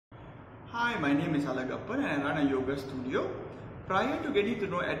Hi, my name is Alagappan and I run a yoga studio. Prior to getting to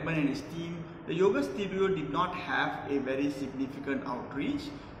know Edmund and his team, the yoga studio did not have a very significant outreach.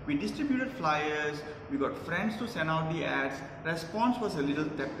 We distributed flyers, we got friends to send out the ads, response was a little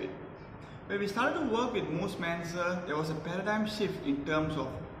tepid. When we started to work with Moose Manser, there was a paradigm shift in terms of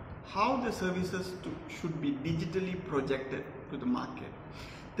how the services should be digitally projected to the market.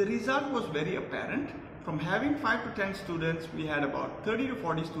 The result was very apparent. From having 5 to 10 students, we had about 30 to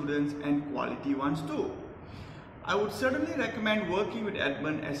 40 students and quality ones too. I would certainly recommend working with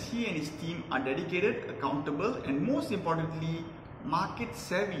Edmund as he and his team are dedicated, accountable, and most importantly, market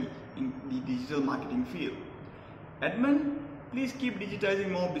savvy in the digital marketing field. Edmund, please keep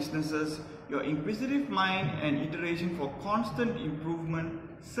digitizing more businesses. Your inquisitive mind and iteration for constant improvement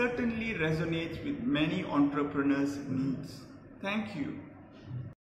certainly resonates with many entrepreneurs' needs. Thank you.